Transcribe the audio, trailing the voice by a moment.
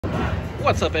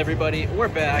What's up, everybody? We're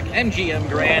back. MGM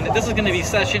Grand. This is going to be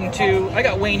session 2. I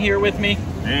got Wayne here with me.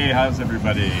 Hey, how's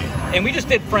everybody? And we just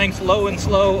did Frank's low and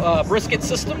slow brisket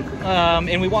system,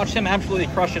 and we watched him absolutely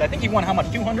crush it. I think he won how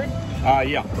much? 200?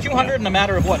 Yeah. 200 in a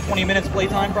matter of what? 20 minutes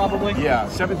playtime, probably? Yeah,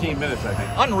 17 minutes, I think.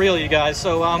 Unreal, you guys.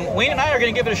 So Wayne and I are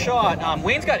going to give it a shot.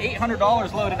 Wayne's got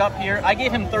 $800 loaded up here. I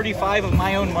gave him 35 of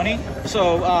my own money,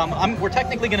 so we're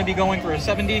technically going to be going for a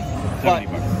 70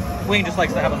 bucks. Wayne just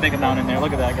likes to have a big amount in there.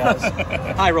 Look at that, guys.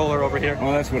 High roller over here.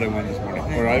 Well, that's what I won this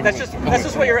morning. That's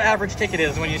just what your average ticket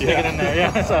is when you stick it in there.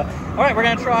 Yeah. So, all right, we're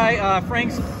gonna try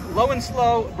Frank's low and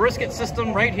slow brisket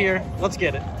system right here. Let's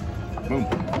get it. Boom.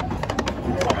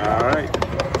 All right.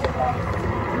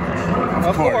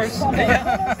 Of course.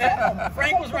 Yeah.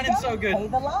 Frank was running so good.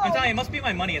 I'm telling you, it must be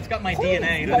my money. It's got my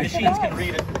DNA. The machines can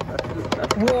read it.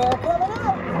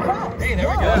 Hey, there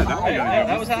we go. Yeah,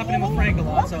 that was happening with Frank a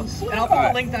lot. So, and I'll put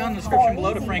the link down in the description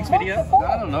below to Frank's video.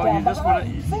 I don't know. You just want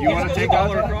to take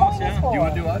dollar across, yeah. Do you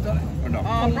want to do odds on it or no?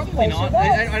 Probably not.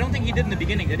 I don't think he did in the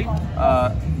beginning, did he?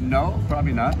 No,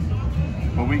 probably not.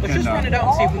 But Let's just run it out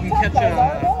and see if we can catch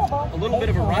a little bit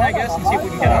of a run, I guess, and see if we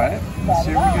can get all right. Let's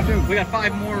see what we can do. We got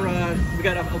 5 more. We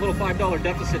got a little $5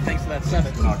 deficit thanks to that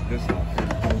 7. Knock this off.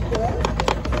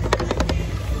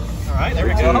 All right, there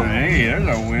we go. Hey, there's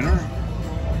a winner.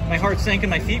 My heart sank in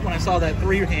my feet when I saw that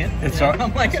 3 hand. It's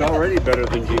already better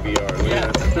than GBR.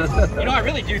 Yeah. You know, I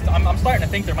really do. I'm starting to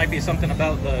think there might be something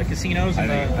about the casinos and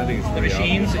the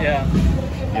machines. Obvious. Yeah.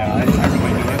 Yeah, I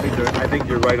really do. I think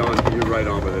you're right on. You're right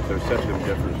on with it. They're setting them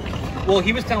different. Well,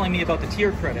 he was telling me about the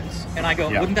tier credits, and I go,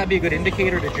 wouldn't that be a good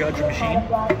indicator to judge a machine?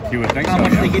 You would think How so.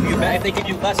 much they give you back? If they give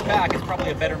you less back, it's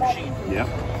probably a better machine. Yeah.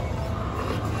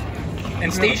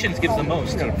 And Stations gives the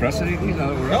most. You got to press any of these?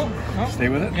 No. Stay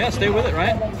with it? Yeah, stay with it,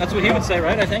 right? That's what he would say,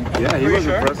 right? I think. Yeah, he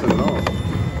wasn't pressing at all.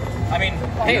 I mean,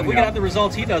 hey, if we could have the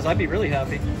results he does, I'd be really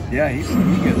happy. Yeah, he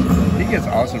gets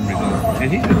awesome results, and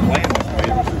he's been playing this way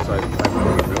ever since I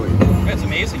really. It's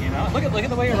amazing, you know. Look at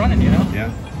the way you're running, you know.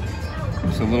 Yeah.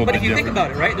 It's a little but bit if you different. think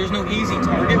about it, right? There's no easy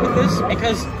target with this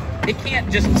because it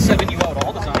can't just 7 you out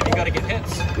all the time. You got to get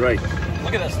hits. Right.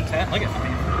 Look at this. Look at.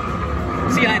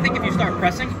 See, I think if you start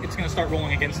pressing, it's going to start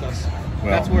rolling against us.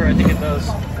 Well, that's where I think it does.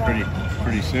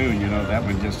 Pretty soon, you know, that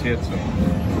one just hit, so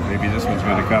maybe this one's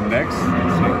going to come next.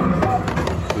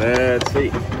 Let's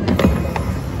see.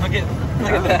 Look at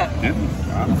that. Yeah.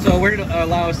 Wow. So where did it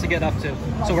allow us to get up to?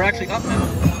 So we're actually up now.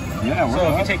 Yeah, we're So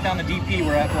up. if you take down the DP,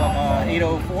 we're at what,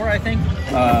 804, I think.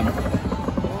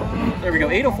 There we go,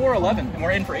 804.11, and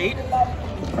we're in for 8.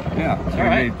 Yeah. So all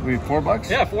right. We $4?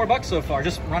 Yeah, $4 so far,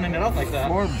 just running it out like that.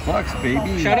 $4,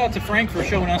 baby. Shout out to Frank for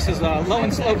showing us his low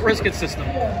and slow brisket system.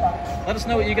 Let us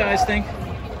know what you guys think.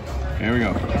 Here we go.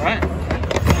 All right.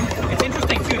 It's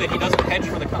interesting too that he doesn't hedge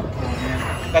for the cup.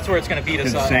 That's where it's going to beat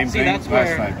us. Same thing that's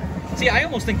last where. time. See, I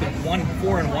almost think that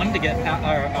 4 and 1 to get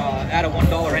at a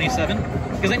 $1 any 7,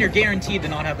 because then you're guaranteed to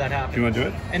not have that happen. Do you want to do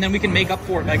it? And then we can make up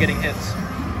for it by getting hits.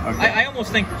 Okay. I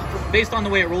almost think, based on the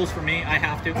way it rolls for me, I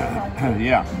have to.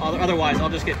 Yeah. Otherwise, I'll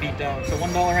just get beat down. So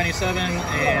 $1 any 7 and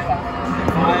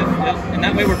 5, yep. And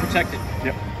that way we're protected.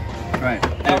 Yep. Right.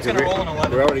 Now it's going to roll in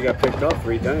 11. We already got picked off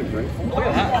 3 times, right? Look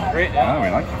at that. Great. Yeah. Oh, we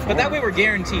like it. But that way we're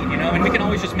guaranteed, you know, and we can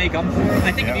always just make up for it.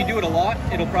 I think if you do it a lot,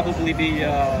 it'll probably be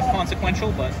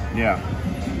consequential, but... Yeah.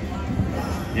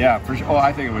 Yeah, for sure. Oh,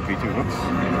 I think it would be too. Whoops.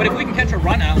 But if we can catch a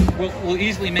run out, we'll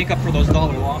easily make up for those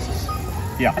dollar losses.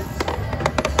 Yeah.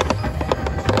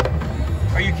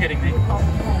 Are you kidding me?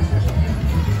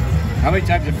 How many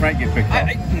times did Frank get picked off?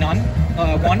 None.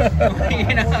 1.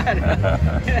 You know,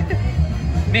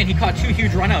 man, he caught 2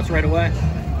 huge runouts right away.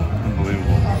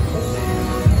 Unbelievable.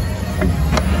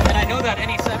 And I know that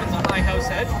any 7's a high house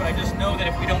edge, but I just know that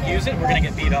if we don't use it, we're going to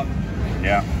get beat up.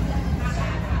 Yeah.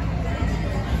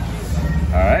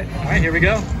 All right. All right, here we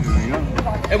go. Here we go.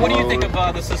 And what do you think of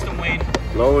the system, Wayne?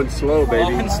 Low and slow, baby.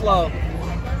 Low and slow.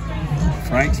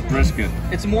 Frank's brisket.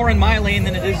 It's more in my lane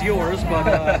than it is yours, but...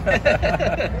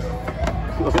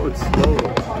 Low and slow.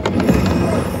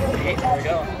 8, there we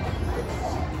go.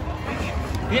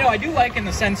 You know, I do like in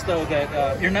the sense, though,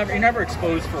 that you're never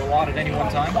exposed for a lot at any one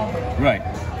time. Right.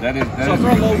 That is. So for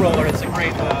a low roller, it's a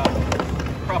great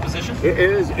proposition. It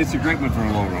is. It's a great one for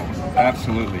a low roll.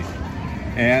 Absolutely.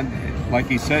 And like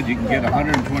he said, you can get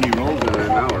 120 rolls in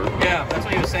an hour. Yeah, that's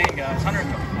what he was saying, guys.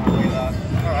 120.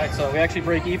 All right, so we actually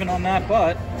break even on that,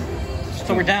 but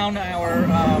so we're down our.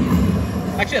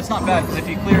 Actually, that's not bad because if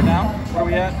you clear now, where are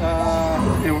we at?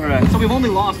 Yeah, we're at. So we've only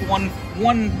lost one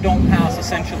don't pass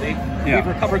essentially. Yeah. We've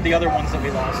recovered the other ones that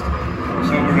we lost.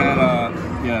 So we're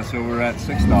at so we're at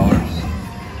 $6.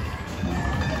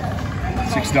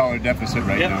 $6 deficit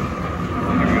right now.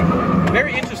 There we go.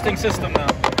 Very interesting system, though.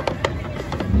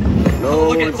 Low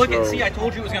look and at slow. see, I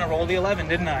told you it was gonna roll the 11,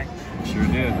 didn't I? Sure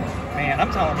did. Man,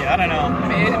 I'm telling you, I don't know. I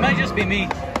mean, it might just be me.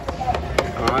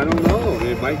 I don't know.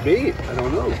 It might be. I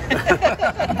don't know.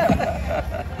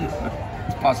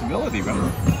 It's a possibility,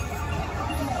 brother.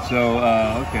 So,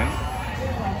 okay.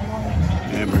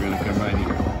 And we're going to come right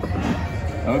here.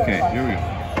 Okay, here we go.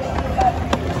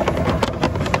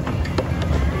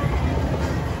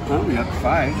 Well, we got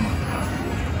 5.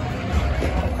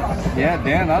 Yeah,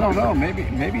 Dan, I don't know. Maybe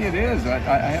it is. I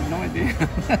have no idea.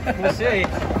 We'll see.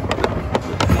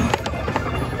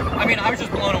 I mean, I was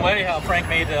just blown away how Frank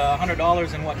made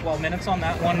 $100 in what, 12 minutes on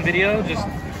that one video. Just,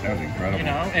 That was incredible. you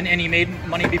know, and he made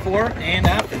money before and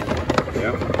after.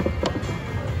 Yep.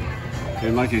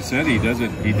 And like I said, he does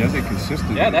it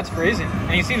consistently. Yeah, that's crazy.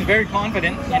 And he seems very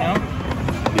confident, you know.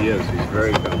 He is. He's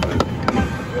very confident.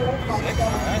 Sick. All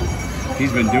right.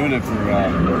 He's been doing it for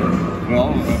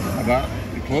about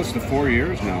close to 4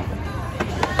 years now.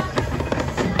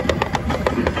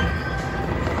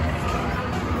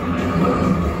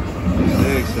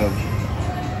 So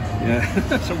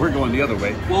yeah, so we're going the other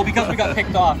way. Well, because we got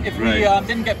picked off. If we Right.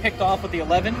 didn't get picked off with the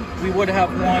 11, we would have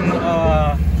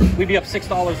won. We'd be up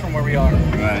 $6 from where we are.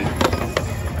 Right.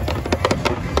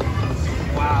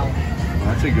 Wow. Well,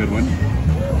 that's a good one.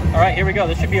 All right, here we go.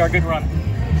 This should be our good run.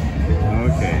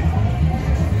 Okay.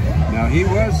 Now he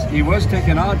was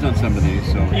taking odds on some of these,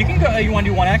 so You can go. You want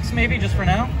to do 1X maybe just for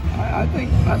now? I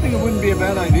think it wouldn't be a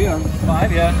bad idea.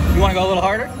 5, yeah. You want to go a little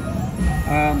harder?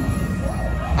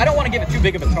 I don't want to give it too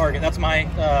big of a target. That's my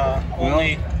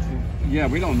only. Yeah,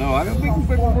 we don't know. I mean,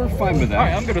 we're fine with that. All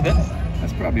right, I'm good with it.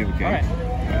 That's probably okay. All right.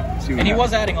 Yeah, see what And he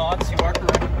was happens. adding odds. You are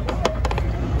correct.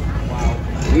 Wow.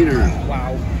 Leader.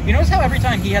 Wow. You notice how every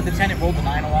time he had the 10, it rolled the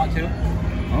 9 a lot too?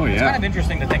 Oh It's yeah. kind of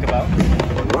interesting to think about.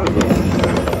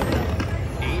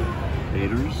 8.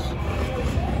 Haters.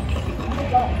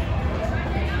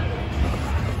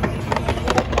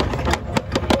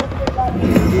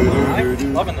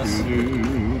 I'm loving this.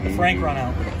 The Frank run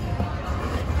out.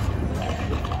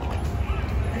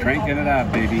 Cranking it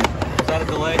out, baby. Is that a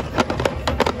delay?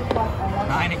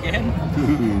 9 again?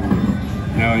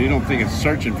 No, you don't think it's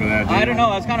searching for that, do you? I don't know.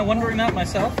 I was kind of wondering that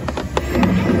myself.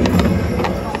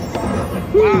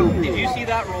 Wow. Did you see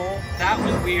that roll? That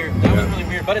was weird. That was really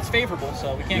weird. But it's favorable,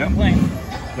 so we can't Yep. complain.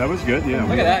 That was good, yeah.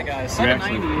 Look at that, guys.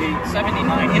 798,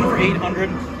 79, in for 800.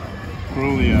 We're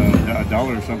only a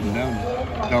dollar or something down.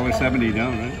 $1.70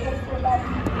 down, right?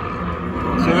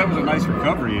 So that was a nice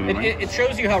recovery anyway. It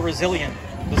shows you how resilient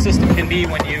the system can be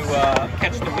when you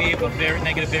catch the wave of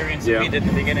negative variance that we did in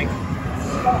the beginning.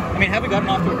 I mean, had we gotten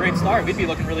off to a great start, we'd be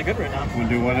looking really good right now. Want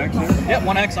to do 1X there? Yeah,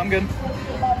 1X, I'm good.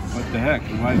 What the heck?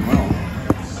 You might as well.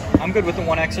 I'm good with the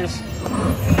 1Xers.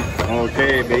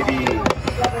 Okay, baby.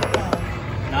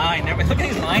 9. Look at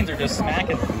these 9s are just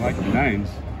smacking. I like the 9s.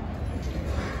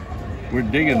 We're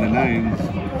digging the 9s.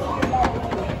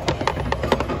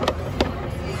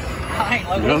 9,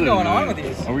 like, what's going on with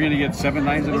these? Are we going to get 7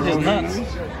 9s in a This row? is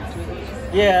nuts.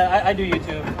 Yeah, I do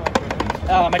YouTube.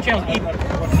 My channel's Eve. What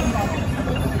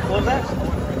was that?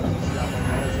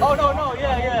 Oh, no,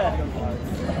 yeah.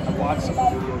 I watched some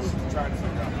videos trying to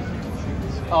figure out.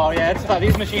 Oh, yeah, it's tough.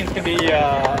 These machines can be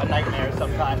a nightmare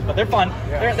sometimes, but they're fun.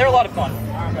 They're a lot of fun.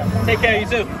 Take care, you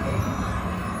too.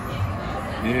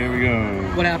 Here we go.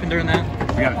 What happened during that?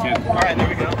 We got a 10. All right, there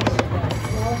we go.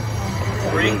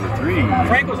 3. Number 3.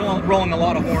 Frank was rolling a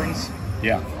lot of horns.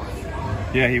 Yeah.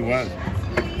 Yeah, he was.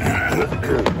 10. Look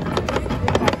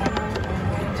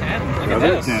at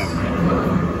Another this. 10.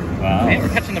 Wow. Man, we're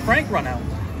catching the Frank run out.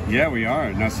 Yeah, we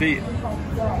are. Now see,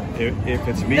 if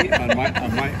it's me on my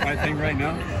thing right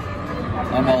now,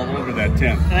 I'm all over that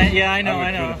 10. Yeah, I know.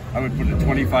 I would put a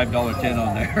 $25 10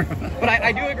 on there. But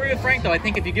I do agree with Frank, though. I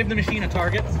think if you give the machine a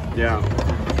target, Yeah.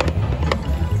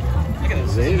 look at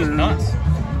this. This is just nuts.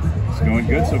 It's going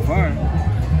good so far.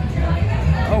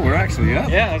 Oh, we're actually up.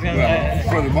 Yeah, I was gonna Well,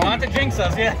 for the not moment. to jinx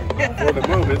us, yeah. For the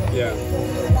moment, yeah.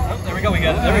 Oh, there we go.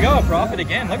 There we go. A profit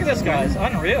again. Look at this, guys.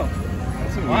 Unreal.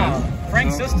 That's a Wow. win.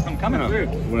 Frank's So, system coming yeah, through.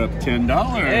 We're up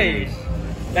 $10. Hey,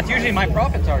 that's usually my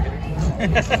profit target.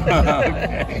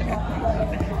 Okay.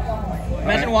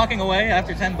 Imagine walking away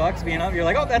after $10 being up. You're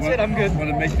like, oh, that's it. I'm good. Want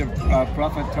to make the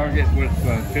profit target with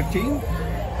 15?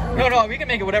 No, we can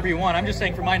make it whatever you want. I'm just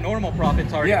saying for my normal profit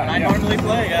target, Yeah, when I yeah. normally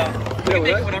play, you can well,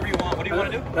 make that- it whatever you want. What do you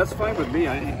want to do? That's fine with me.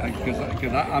 Because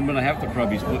I'm going to have to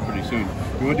probably split pretty soon.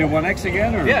 You want to do 1X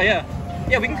again? Or? Yeah,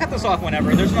 we can cut this off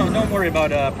whenever. There's don't worry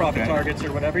about profit Okay. targets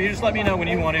or whatever. You just let me know when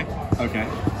you want to. Okay.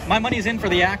 My money's in for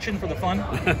the action, for the fun.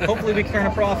 Hopefully we can turn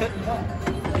a profit.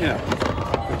 Yeah.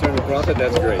 Return to profit,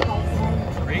 that's great.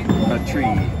 3. A tree.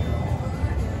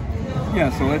 Yeah,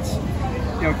 so let's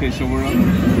Yeah, okay, so we're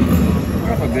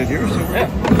up a bit here, so we're Yeah.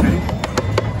 okay.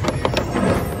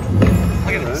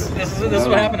 Look at this. This is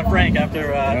what happened to Frank after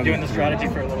doing the strategy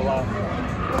for a little while.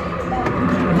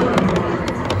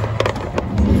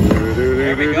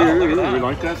 There we go. Look at that. We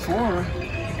like that 4.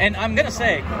 And I'm gonna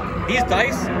say, these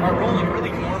dice are rolling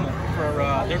really normal.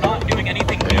 They're not doing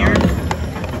anything weird.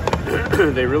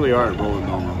 They really are rolling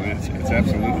normal. It's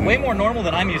absolutely Way more normal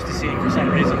than I'm used to seeing for some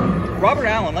reason. Robert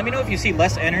Allen, let me know if you see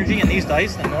less energy in these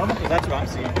dice than normal, because that's what I'm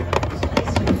seeing.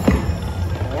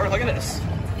 Or look at this.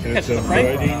 It's the a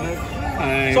Frank. Friday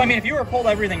night. So I mean, if you were to pull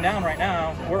everything down right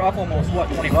now, we're up almost what,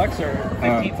 20 bucks or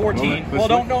 15, 14. Well,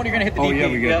 don't know you're gonna hit the DP. Oh yeah,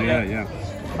 we got yeah.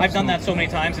 I've done that so many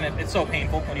times, and it's so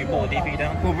painful when you pull a DP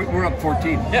down. Well, we're up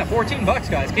 14. Yeah, 14 bucks,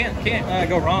 guys. Can't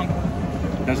go wrong.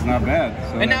 That's not bad.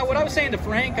 So And now what I was saying to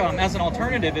Frank as an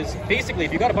alternative is basically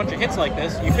if you got a bunch of hits like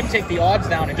this, you could take the odds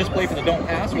down and just play for the don't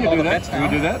pass with all the bets down.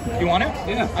 Can we do that? You want to?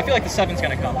 Yeah. I feel like the 7's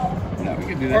going to come. Yeah, we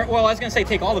can do Or, that. well, I was going to say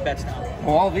take all the bets down.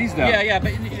 Oh, all these down. Yeah,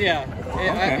 but yeah.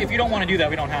 Okay. If you don't want to do that,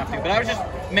 we don't have to. But I was just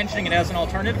mentioning it as an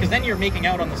alternative because then you're making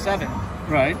out on the 7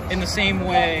 Right. in the same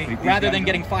way Take these rather down. than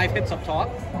getting 5 hits up top.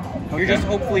 You're Okay. just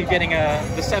hopefully getting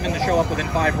the 7 to show up within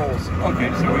 5 rolls. Okay,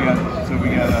 so we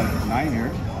got a 9 here.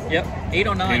 Yep,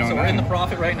 809. So we're in the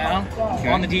profit right now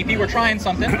on the DP. We're trying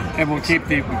something. And we'll keep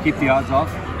the odds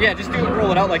off. Yeah, just roll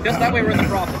it out like this. That way we're in the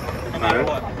profit, no matter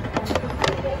what.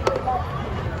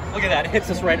 Look at that, it hits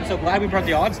us right. I'm so glad we brought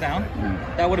the odds down.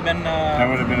 That would have been... That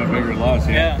would have been a bigger loss,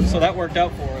 yeah, so that worked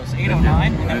out for us.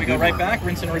 809, and then we go right back,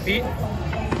 rinse and repeat.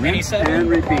 Any 7. And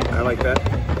repeat. I like that.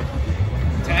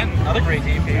 10, another great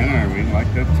DP. 10, we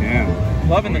like that 10.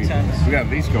 Loving the 10s. We got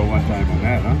at least go one time on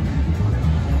that, huh?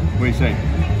 What do you say?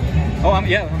 Oh,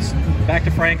 yeah, let's back to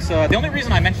Frank's. The only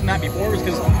reason I mentioned that before was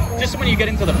because just when you get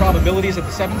into the probabilities that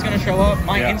the 7's going to show up,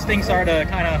 my instincts are to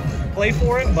kind of play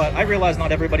for it, but I realize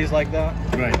not everybody's like that.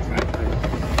 Right.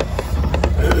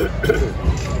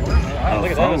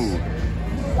 Look at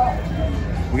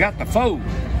this. We got the foe.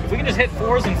 If we can just hit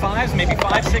 4s and 5s, maybe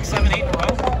 5, 6, 7, 8 in a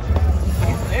row.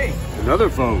 Hey, Another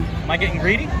foe. am I getting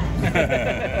greedy?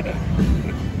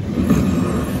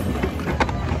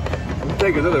 We'll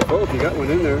take another foe if you got one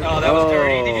in there. Oh, that was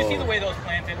dirty. Did you see the way those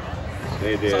planted?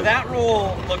 They did. So that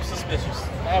roll looks suspicious.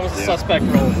 That was a suspect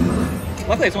roll.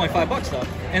 Luckily, it's only $5 though.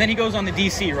 And then he goes on the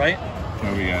DC, right?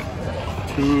 So we got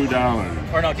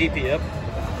 $2. Or no, DP, yep.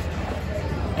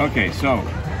 Okay, so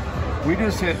we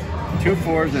just hit 2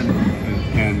 4s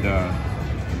and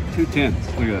 2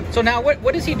 10s. Look at that. So now what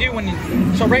does he do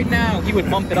when so right now he would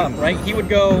bump it up, right? He would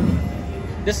go,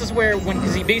 this is where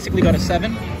because he basically got a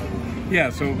 7. Yeah,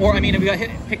 so Or I mean, if we got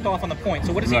picked off on the point.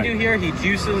 So what does he do here? He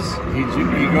juices. he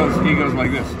goes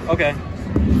like this. Okay.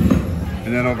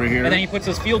 And then over here And then he puts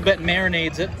his field bet and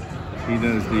marinades it. he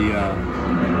does the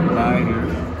lie here.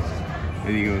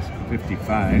 And he goes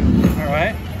 55. All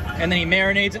right. And then he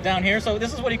marinades it down here. So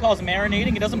this is what he calls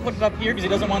marinating. He doesn't put it up here because he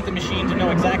doesn't want the machine to know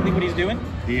exactly what he's doing.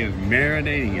 He is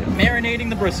marinating it. Marinating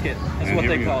the brisket is And what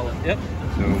here they we call go. it. Yep.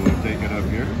 So we'll take it up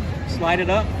here. Slide it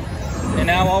up. And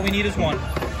now all we need is 1.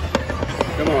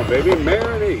 Come on, baby.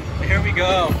 Marinate. Here we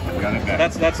go. Got it back.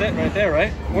 That's it right there,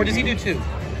 right? Or does he do 2?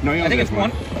 No, he I only think does it's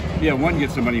 1. Yeah, 1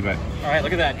 gets the money back. All right,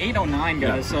 look at that. 809,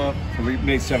 guys. So we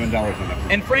made $7 on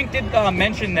that. and Frank did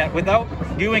mention that without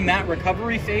doing that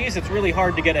recovery phase, it's really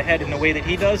hard to get ahead in the way that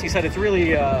he does. He said it's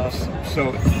really...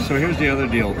 So here's the other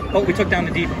deal. Oh, we took down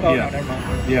the deep... Oh, Yeah. no, never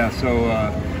mind. Yeah, so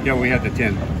yeah, we had the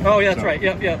 10. Oh, yeah, that's So- right.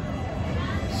 Yep.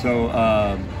 So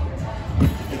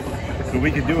so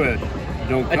we could do it.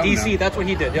 Don't A come DC, now. that's what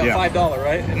he did. Yeah, Yeah. $5,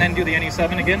 right? And then do the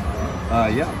NE7 again?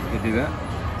 Yeah, we could do that.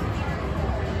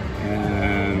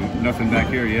 And nothing back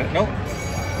here yet. Nope.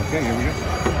 Okay, here we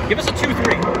go. Give us a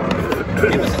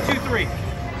 2-3. Give us a 2-3.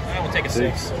 And we'll take a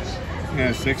 6.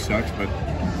 Yeah, 6 sucks, but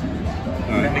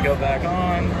And then we go back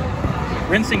on.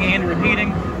 Rinsing and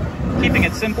repeating. Keeping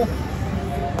it simple.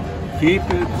 keep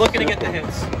it. Looking to get the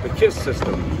hits. The KISS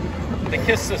system. The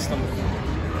KISS system.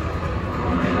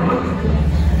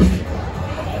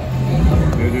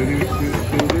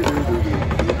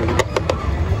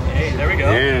 Hey, there we go.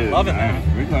 And Loving that.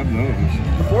 We love those.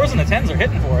 The 4s and the 10s are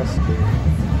hitting for us.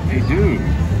 They do.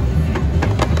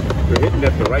 They're hitting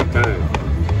at the right time.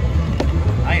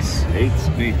 Nice. 8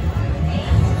 speed.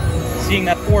 Seeing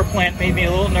that 4 plant made me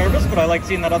a little nervous, but I like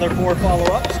seeing that other 4 follow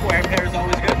up. Square pair is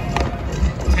always good.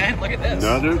 10, look at this.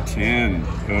 Another 10.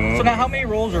 Go. So now how many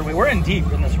rolls are we? We're in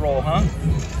deep in this roll, huh?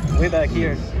 Way back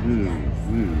here.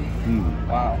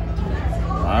 Wow.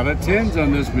 A lot of 10s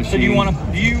on this machine. So do you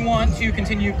want to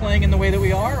continue playing in the way that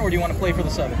we are, or do you want to play for the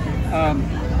 7?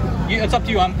 It's up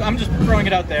to you. I'm just throwing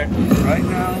it out there. Right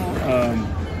now,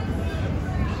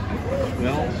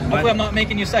 Well, Hopefully I'm not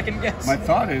making you second guess. my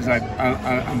thought is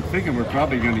I'm thinking we're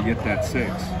probably going to get that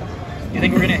 6. You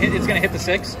think it's gonna hit the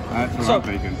 6? That's what I'm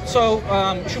thinking. So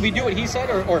should we do what he said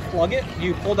or plug it?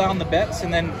 You pull down the bets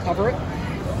and then cover it?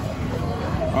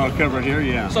 Oh, cover it here,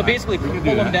 yeah. So basically We pull could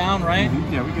do them that. down, right?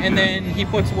 Yeah, we can And do then he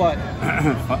puts what?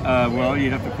 well,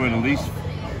 you'd have to put at least,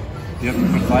 you have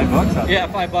to put $5 out. Yeah,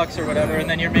 $5 or whatever, and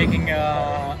then you're making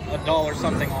 $1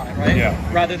 something on it, right?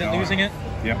 Yeah. Rather than losing it?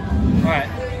 Yep. All right.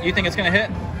 You think it's gonna hit?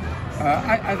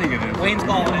 I think it is. Wayne's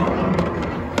calling it.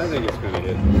 I think it's going to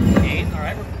hit. 8. All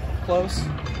right, we're close.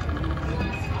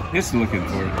 It's looking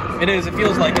for it. It is. It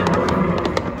feels like it.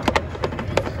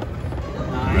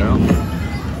 9.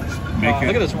 Making,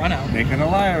 Look at this run out. Making a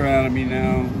liar out of me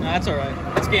now. No, that's all right.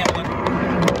 It's gambling.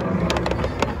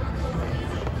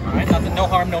 All right, nothing. No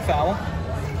harm, no foul.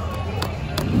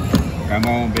 Come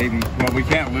on, baby. Well, we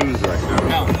can't lose right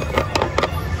now. No.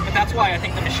 But that's why I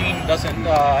think the machine doesn't.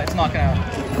 It's not gonna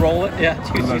roll it. Yeah.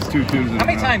 So that's 2 2s in How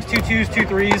many a row. times? 2 2s, 2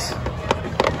 3s.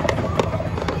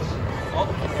 Oh,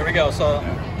 there we go. So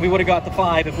we would have got the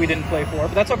 5 if we didn't play 4,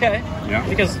 but that's okay. Yeah.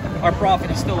 Because our profit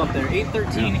is still up there. 8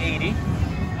 13 Yeah. 80.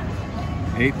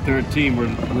 8-13.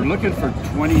 We're looking for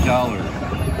 $20.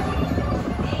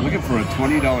 Looking for a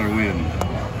 $20 win.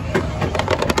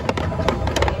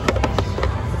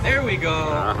 There we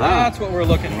go. That's what we're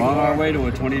looking We're on our for. way to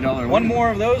a $20 win. One more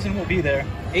of those and we'll be there.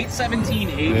 8 17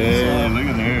 80. Yeah, So look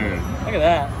at there. look at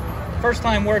that. First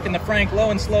time working the Frank low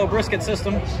and slow brisket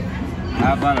system.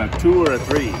 How about a 2 or a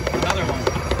 3. Another one.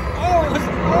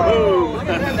 Oh, look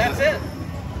at that. That's it.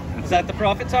 Is that the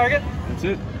profit target? That's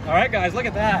it. All right, guys, look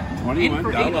at that. $21. 8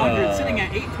 for 800, sitting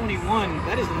at 821.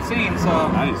 That is insane. So,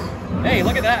 Nice. hey,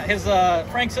 look at that. His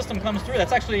Frank system comes through.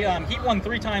 That's actually, he won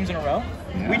 3 times in a row.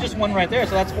 Yeah. We just won right there,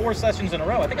 so that's 4 sessions in a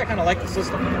row. I think I kind of like the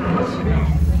system.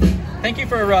 Thank you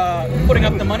for putting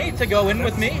up the money to go in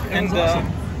with me. And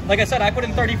awesome. like I said, I put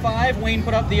in 35. Wayne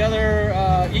put up the other.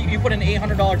 You put in an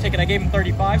 $800 ticket. I gave him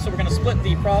 35. So we're going to split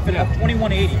the profit of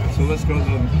 $21.80. So let's go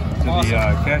to Awesome. the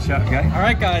cash out guy. All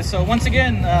right, guys. So once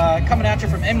again, coming at you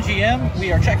from MGM,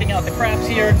 we are checking out the craps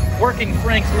here, working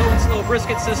Frank's low and slow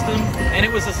brisket system, and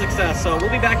it was a success. So we'll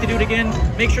be back to do it again.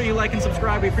 Make sure you like and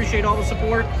subscribe. We appreciate all the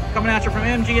support. Coming at you from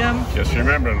MGM, Just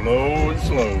remember, low and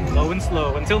slow. low and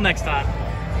slow. Until next time.